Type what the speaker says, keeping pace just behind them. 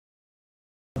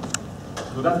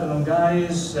Good afternoon,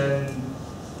 guys. And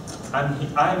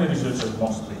I'm a researcher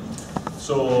mostly.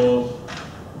 So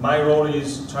my role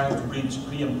is trying to reach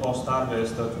pre and post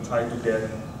harvest to try to get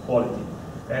quality.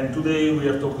 And today we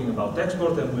are talking about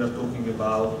export, and we are talking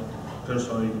about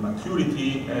personal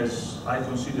maturity, as I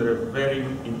consider a very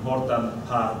important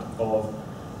part of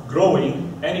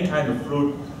growing any kind of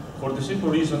fruit, for the simple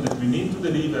reason that we need to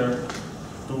deliver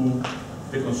to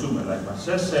the consumer. Like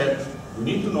Marcel said, we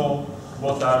need to know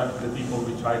what are the people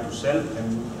we try to sell,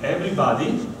 and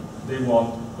everybody, they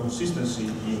want consistency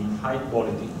in high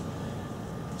quality.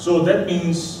 So that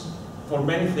means, for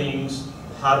many things,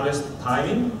 harvest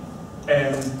timing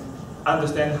and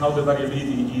understand how the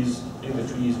variability is in the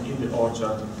trees, in the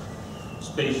orchard,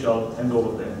 spatial, and all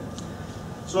of that.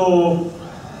 So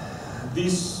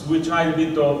this, we tried a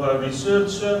bit of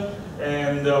research,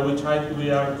 and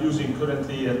we are using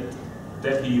currently at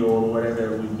DEPI or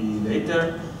wherever will be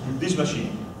later, this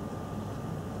machine.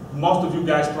 Most of you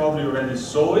guys probably already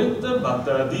saw it,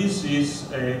 but this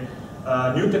is a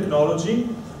new technology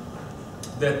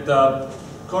that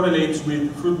correlates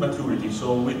with fruit maturity.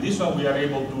 So with this one we are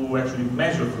able to actually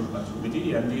measure fruit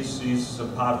maturity, and this is a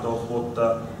part of what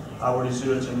our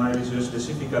research and my research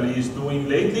specifically is doing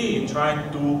lately, in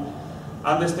trying to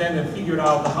understand and figure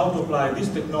out how to apply this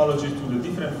technology to the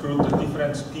different fruit, the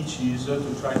different species,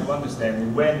 to try to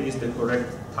understand when is the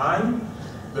correct time,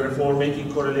 therefore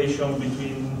making correlation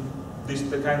between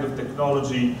the kind of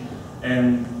technology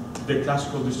and the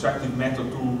classical destructive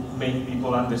method to make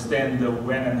people understand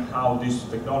when and how this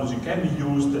technology can be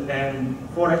used. And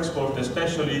for export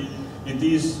especially, it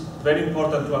is very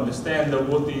important to understand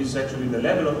what is actually the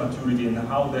level of maturity and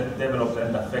how that develops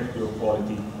and affects your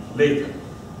quality later.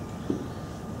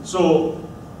 So,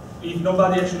 if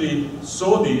nobody actually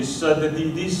saw this,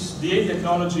 this DA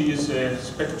technology is a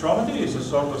spectrometry, it's a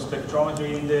sort of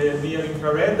spectrometry in the near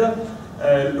infrared,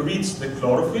 reads the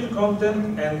chlorophyll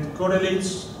content and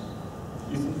correlates.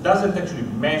 It doesn't actually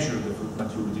measure the fruit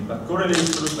maturity, but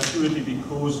correlates fruit maturity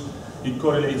because it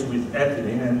correlates with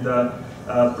ethylene,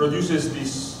 and produces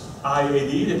this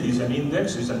IAD, that is an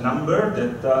index, is a number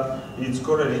that is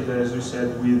correlated, as we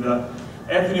said, with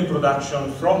ethylene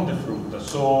production from the fruit.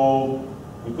 So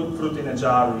we put fruit in a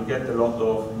jar, we get a lot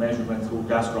of measurement through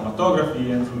gas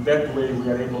chromatography, and through that way we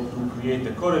are able to create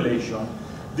a correlation.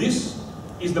 This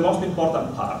is the most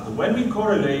important part. When we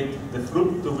correlate the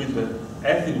fruit with the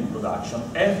ethylene production,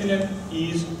 ethylene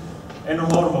is an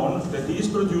hormone that is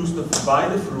produced by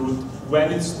the fruit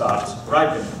when it starts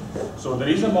ripening. So there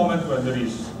is a moment when there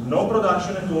is no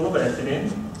production at all of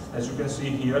ethylene. As you can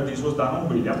see here, this was done on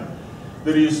William.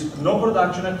 There is no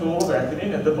production at all of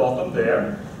ethylene at the bottom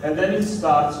there, and then it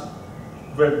starts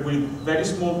with very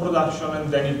small production,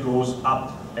 and then it goes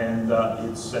up, and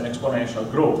it's an exponential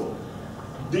growth.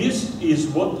 This is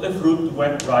what a fruit,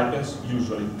 when it ripens,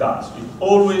 usually does. It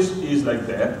always is like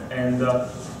that, and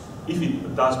if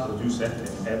it does produce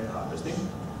ethylene at harvesting.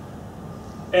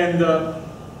 And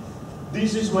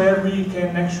this is where we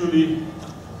can actually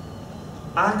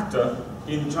act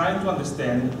in trying to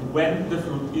understand when the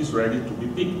fruit is ready to be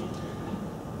picked.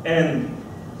 And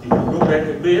if you go back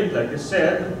a bit, like I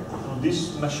said, through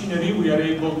this machinery we are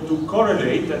able to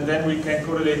correlate, and then we can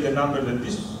correlate the number that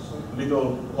this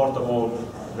little portable,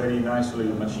 very nicely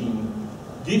machine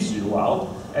gives you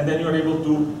out, and then you're able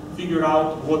to figure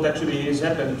out what actually has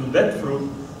happened to that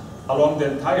fruit along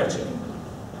the entire chain.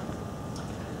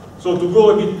 So to go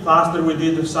a bit faster, we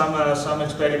did some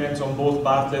experiments on both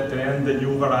Bartlett and the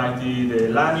new variety,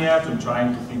 the Lania, to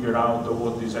trying to figure out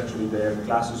what is actually their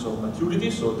classes of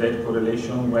maturity, so that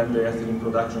correlation when the ethylene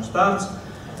production starts.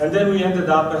 And then we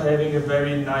ended up having a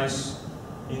very nice,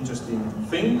 interesting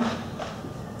thing,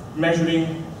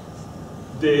 measuring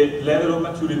the level of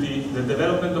maturity, the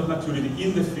development of maturity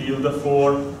in the field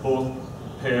for both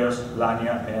Pears,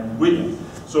 Lania, and William.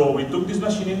 So we took this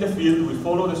machine in the field, we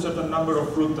followed a certain number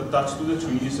of fruit attached to the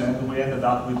trees, and we ended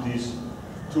up with these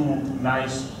two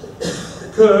nice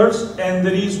curves. And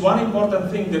there is one important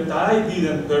thing that I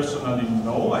didn't personally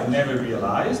know, I never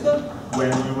realized,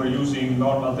 when we were using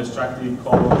normal destructive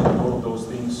colors and all of those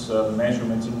things,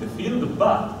 measurements in the field.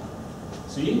 But,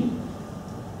 see,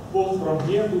 both from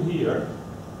here to here,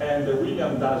 and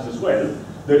William does as well,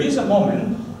 there is a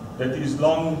moment that is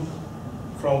long,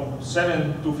 from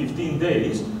 7 to 15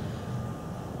 days,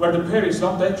 where the pear is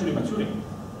not actually maturing.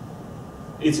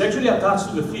 It's actually attached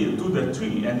to the field, to the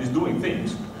tree, and is doing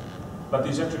things, but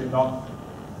it's actually not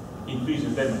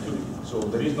increasing their maturity. So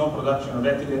there is no production of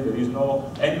ethylene, there is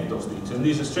no any of those things. And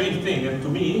this is a strange thing, and to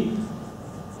me,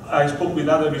 I spoke with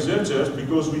other researchers,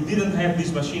 because we didn't have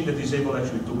this machine that is able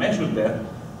actually to measure that.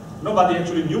 Nobody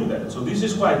actually knew that. So this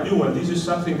is quite new, and this is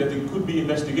something that it could be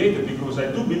investigated, because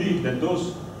I do believe that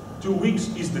those 2 weeks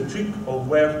is the trick of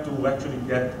where to actually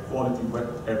get quality with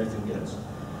everything else.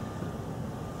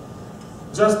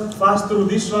 Just fast through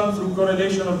this one, through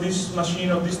correlation of this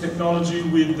machine, of this technology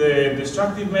with the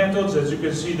destructive methods. As you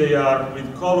can see, they are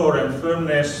with color and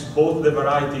firmness, both the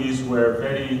varieties were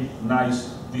very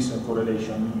nice, decent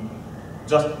correlation.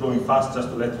 Just going fast, just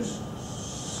to let you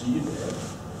see there.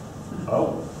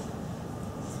 Oh,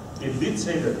 it did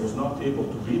say that it was not able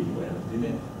to read well,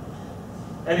 didn't it?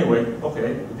 Anyway,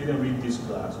 okay, it didn't read this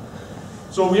class.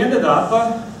 So we ended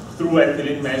up through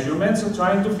ethylene measurements and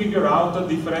trying to figure out the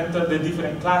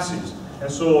different classes. And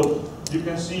so you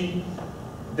can see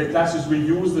the classes we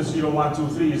use, the 0, 1, 2,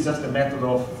 3, is just a method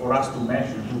for us to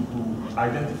measure, to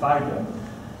identify them.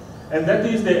 And that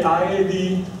is the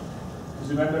IAD.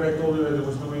 Remember I told you that I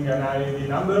was doing an IAD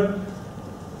number?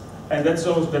 And that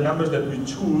shows the numbers that we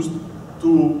choose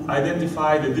to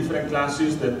identify the different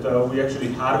classes that we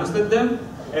actually harvested them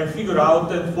and figure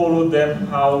out and follow them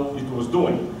how it was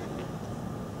doing.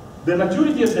 The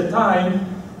maturity at the time,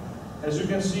 as you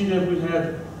can see, that we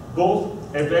had both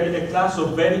a class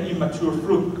of very immature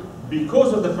fruit.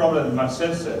 Because of the problem that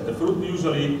Marcel said, the fruit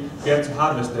usually gets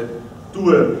harvested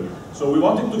too early. So we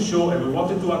wanted to show and we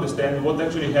wanted to understand what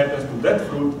actually happens to that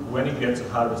fruit when it gets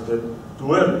harvested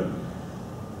too early.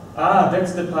 Ah,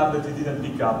 that's the part that he didn't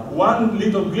pick up. One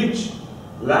little glitch,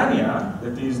 Lania,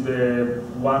 that is the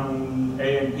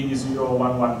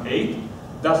AMP0118,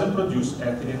 doesn't produce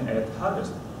ethylene at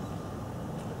harvest.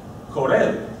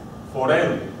 Corella,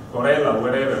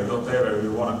 whatever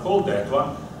you want to call that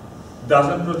one,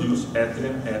 doesn't produce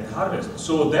ethylene at harvest.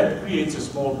 So that creates a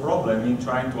small problem in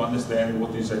trying to understand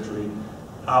what is actually,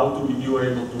 how you are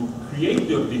able to create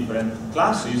your different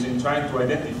classes in trying to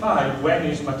identify when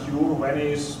is mature, when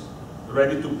is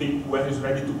ready to pick, when is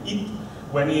ready to eat,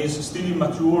 when is still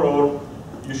immature, or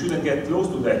you shouldn't get close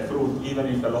to that fruit even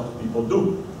if a lot of people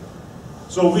do.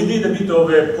 So we did a bit of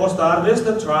a post-harvest,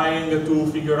 trying to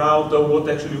figure out what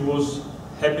actually was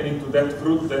happening to that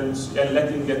fruit and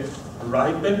letting it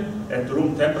ripen at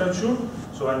room temperature.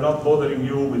 So I'm not bothering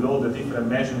you with all the different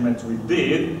measurements we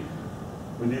did.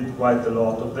 We did quite a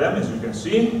lot of them, as you can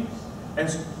see. And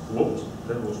whoops,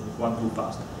 that was one too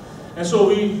fast. And so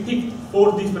we picked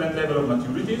 4 different levels of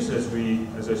maturities, as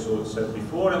I said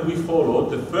before, and we followed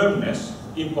the firmness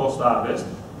in post-harvest.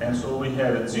 And so we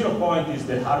had at 0 point is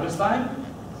the harvest time.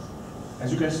 As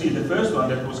you can see, the first one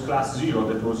that was class 0,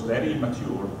 that was very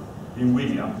immature in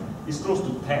William, is close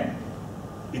to 10.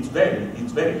 It's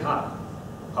very hard.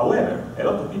 However, a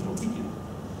lot of people pick it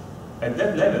at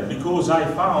that level because I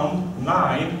found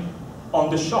 9 on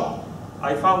the shop.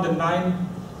 I found a 9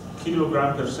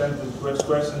 kilogram per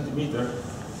square centimeter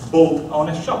both on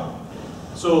a shop.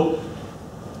 So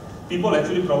people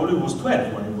actually probably was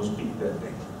 12 when it was picked that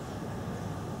day.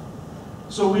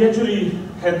 So we actually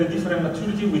had the different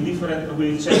maturity we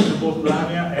checked both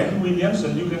Lamia and Williams,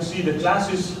 and you can see the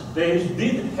classes, they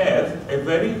did have a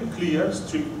very clear,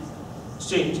 strict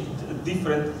change,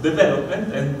 different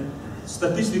development, and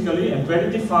statistically and very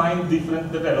defined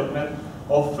different development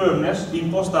of firmness in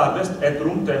post-harvest at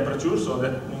room temperature, so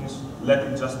that means let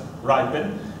it just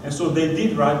ripen, and so they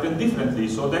did ripen differently.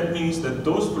 So that means that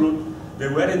those fruit, they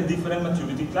were in different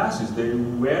maturity classes. They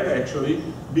were actually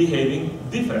behaving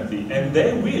differently, and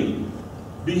they will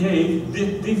behave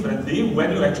differently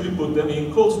when you actually put them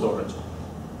in cold storage.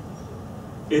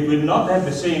 It will not have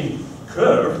the same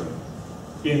curve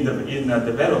in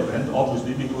development,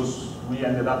 obviously, because we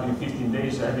ended up in 15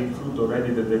 days having fruit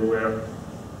already that they were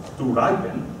to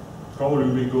ripen.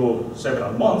 Probably will go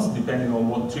several months, depending on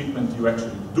what treatment you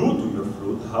actually do to your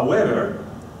fruit. However,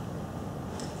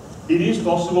 it is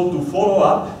possible to follow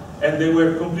up, and they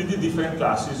were completely different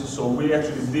classes, so we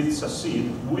actually did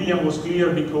succeed. William was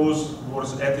clear because it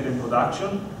was ethylene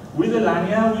production. With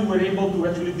Elania, we were able to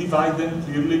actually divide them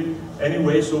clearly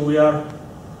anyway, so we are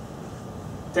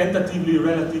tentatively,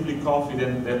 relatively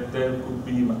confident that there could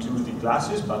be maturity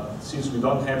classes, but since we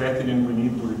don't have ethylene, we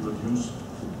need to reproduce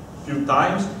a few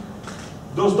times.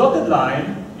 Those dotted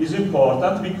line is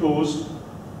important because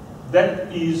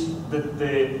that is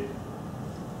the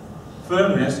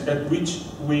firmness at which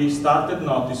we started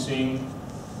noticing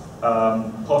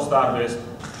post-harvest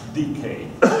decay.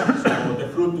 So the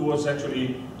fruit was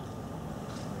actually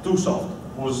too soft,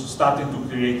 was starting to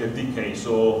create a decay.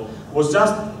 So it was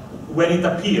just when it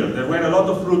appeared. There were a lot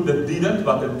of fruit that didn't,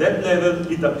 but at that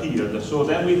level it appeared. So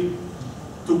then we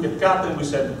took a cut and we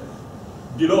said,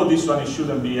 below this one it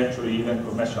shouldn't be actually even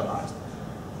commercialized.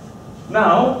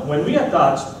 Now, when we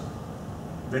attached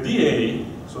the DA,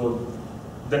 so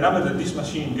the number that this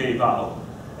machine gave out,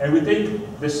 and we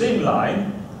take the same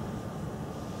line,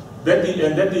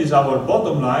 and that is our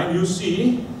bottom line. You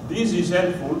see, this is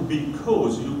helpful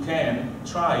because you can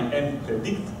try and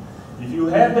predict. If you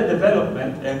have the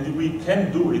development, and we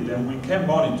can do it, and we can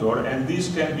monitor, and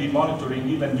this can be monitoring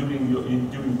even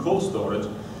during cold storage.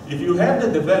 If you have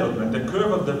the development, the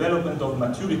curve of development of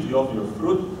maturity of your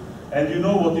fruit, and you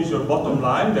know what is your bottom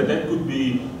line, that could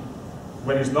be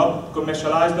when it's not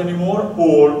commercialized anymore,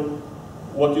 or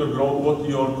what your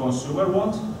consumer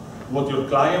wants, what your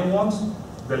client wants,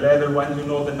 the level when you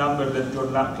know the number that your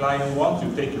client wants,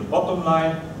 you take your bottom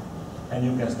line, and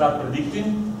you can start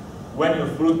predicting when your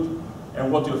fruit and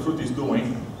what your fruit is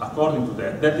doing according to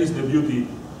that. That is the beauty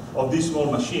of this small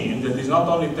machine, that is not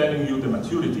only telling you the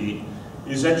maturity,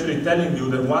 is actually telling you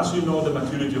that once you know the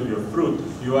maturity of your fruit,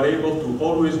 you are able to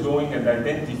always go in and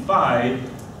identify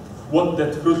what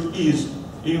that fruit is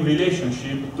in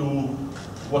relationship to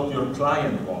what your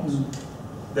client wants.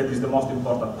 That is the most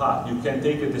important part. You can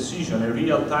take a decision, a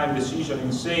real-time decision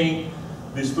in saying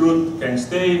this fruit can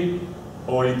stay,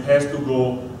 or it has to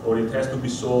go, or it has to be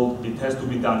sold, it has to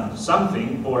be done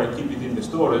something, or I keep it in the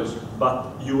storage, but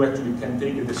you actually can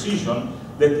take a decision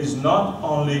that is not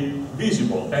only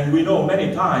visible. And we know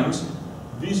many times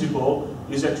visible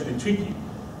is actually tricky.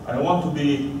 I don't want to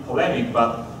be polemic,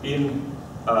 but in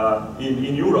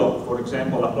Europe, for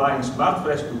example, applying smart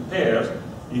fresh to pears,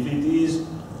 if it is,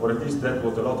 or at least that's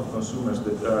what a lot of consumers,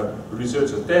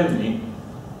 researchers tell me,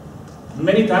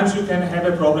 many times you can have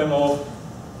a problem of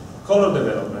color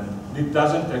development. It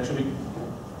doesn't actually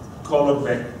color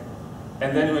back.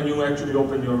 And then when you actually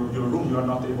open your room, you are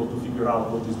not able to figure out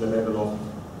what is the level of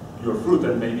your fruit,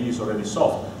 and maybe it's already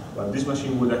soft. But this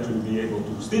machine would actually be able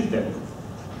to still tell you.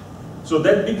 So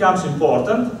that becomes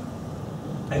important,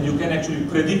 and you can actually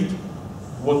predict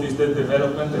what is the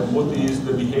development and what is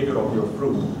the behavior of your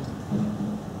fruit.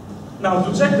 Now,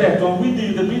 to check that one, we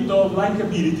did a bit of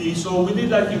likability. So we did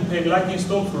like in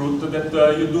stone fruit, that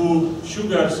you do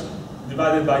sugars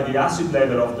divided by the acid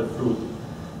level of the fruit.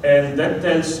 And that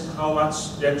tells how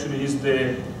much actually is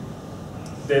the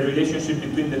relationship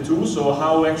between the two, so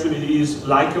how actually is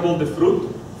likable the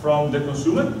fruit from the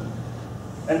consumer.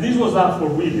 And this was done for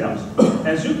Williams.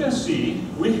 As you can see,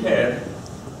 we had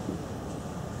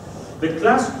the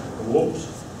class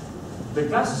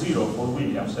 0 for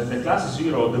Williams and the class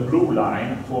 0, the blue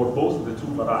line, for both the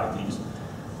two varieties.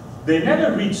 They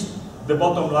never reached the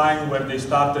bottom line where they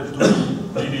started to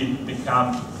really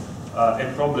become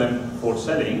a problem for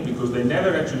selling, because they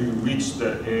never actually reached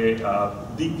a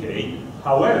decay.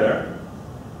 However,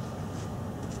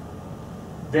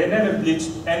 they never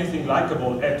reached anything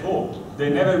likable at all. They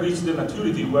never reached the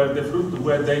maturity where the fruit,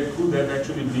 where they could have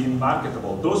actually been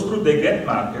marketable. Those fruit, they get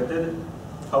marketed,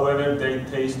 however, they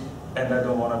taste, and I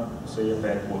don't want to say a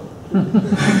bad word.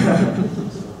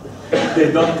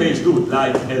 They don't taste good.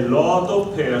 Like a lot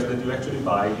of pears that you actually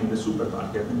buy in the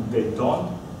supermarket, they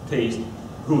don't taste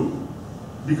good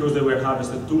because they were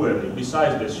harvested too early,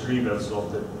 besides the shrivels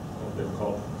of the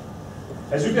color.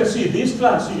 As you can see, this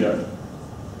class here,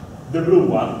 the blue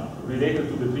one, related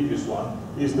to the previous one,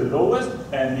 is the lowest,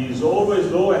 and is always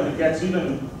low, and it gets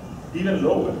even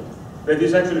lower. That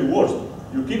is actually worse.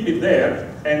 You keep it there,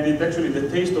 and it actually, the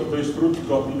taste of those fruit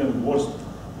got even worse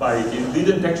by it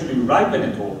didn't actually ripen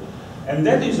at all. And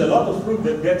that is a lot of fruit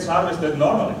that gets harvested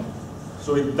normally.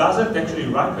 So it doesn't actually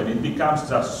ripen, it becomes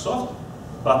just soft,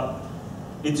 but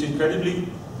it's incredibly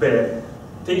bad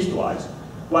taste-wise.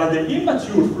 While the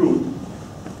immature fruit,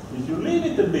 if you leave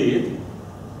it a bit,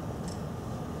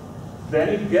 then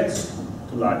it gets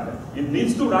to ripen. It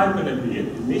needs to ripen a bit,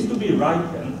 it needs to be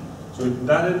ripened, so it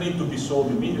doesn't need to be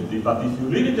sold immediately, but if you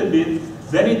leave it a bit,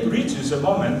 then it reaches a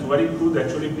moment where it could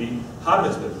actually be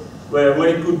harvested, where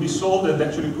it could be sold and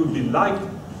actually could be liked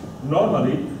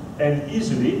normally and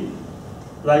easily,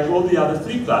 like all the other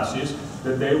three classes,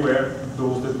 that they were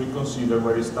those that we consider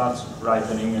where it starts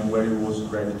ripening and where it was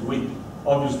ready to eat.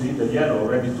 Obviously, the yellow,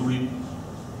 ready to eat,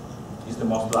 is the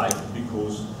most liked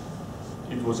because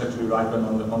it was actually ripened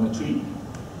on the tree.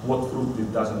 What fruit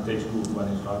it doesn't taste good when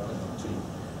it's ripened on the tree?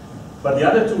 But the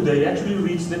other two, they actually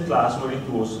reached the class where it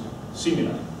was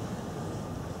similar.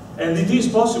 And it is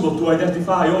possible to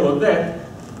identify all of that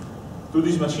to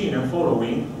this machine and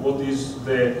following what is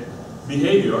the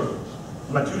behavior,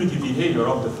 maturity behavior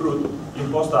of the fruit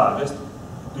in post-harvest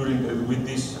with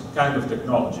this kind of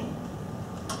technology.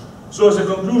 So as a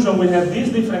conclusion, we have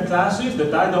these different classes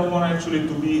that I don't want actually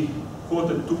to be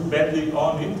quoted too badly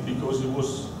on it, because it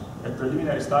was a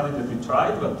preliminary study that we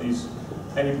tried, but is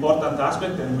an important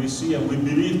aspect, and we see and we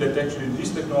believe that actually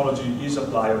this technology is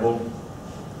applicable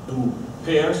to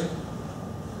pears,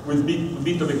 with a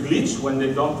bit of a glitch when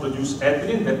they don't produce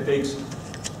ethylene. That takes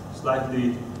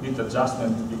slightly bit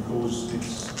adjustment because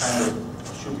it's kind of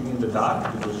shooting in the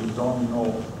dark, because you don't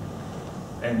know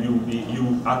and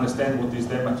you understand what is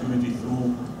their maturity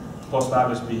through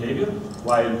post-harvest behavior,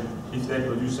 while if they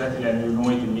produce ethylene, you know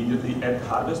it immediately at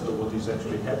harvest of what is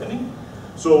actually happening.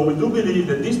 So we do believe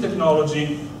that this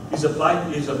technology is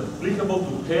applicable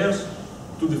to pears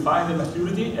to define the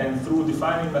maturity, and through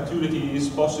defining maturity it is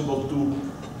possible to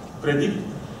predict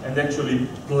and actually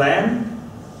plan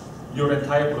your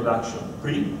entire production,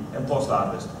 pre and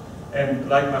post-harvest. And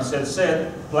like Marcel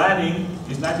said, planning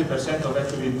is 90% of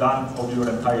actually done of your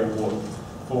entire work.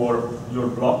 For your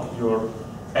block, your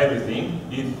everything,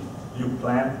 if you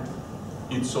plan,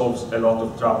 it solves a lot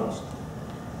of troubles.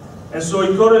 And so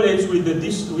it correlates with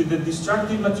the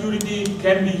destructive maturity,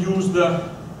 can be used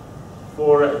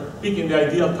for picking the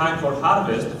ideal time for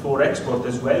harvest, for export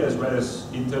as well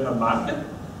as internal market.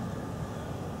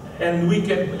 And we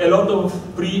can, a lot of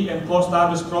pre and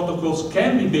post-harvest protocols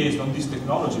can be based on this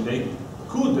technology. They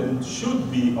could and should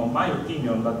be, on my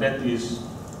opinion, but that is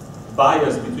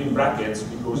biased between brackets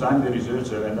because I'm the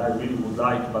researcher and I really would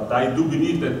like, but I do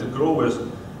believe that the growers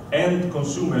and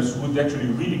consumers would actually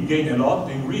really gain a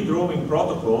lot in redrawing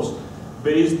protocols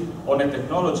based on a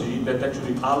technology that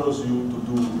actually allows you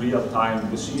to do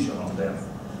real-time decision on them.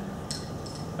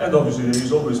 And obviously there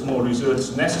is always more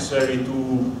research necessary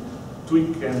to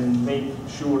tweak and make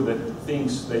sure that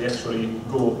things, they actually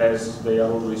go as they are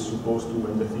always supposed to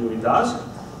when the theory does.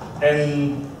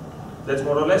 And that's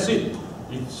more or less it.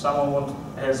 If someone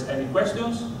has any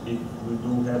questions, if we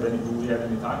do have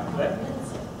any time left?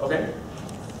 Okay.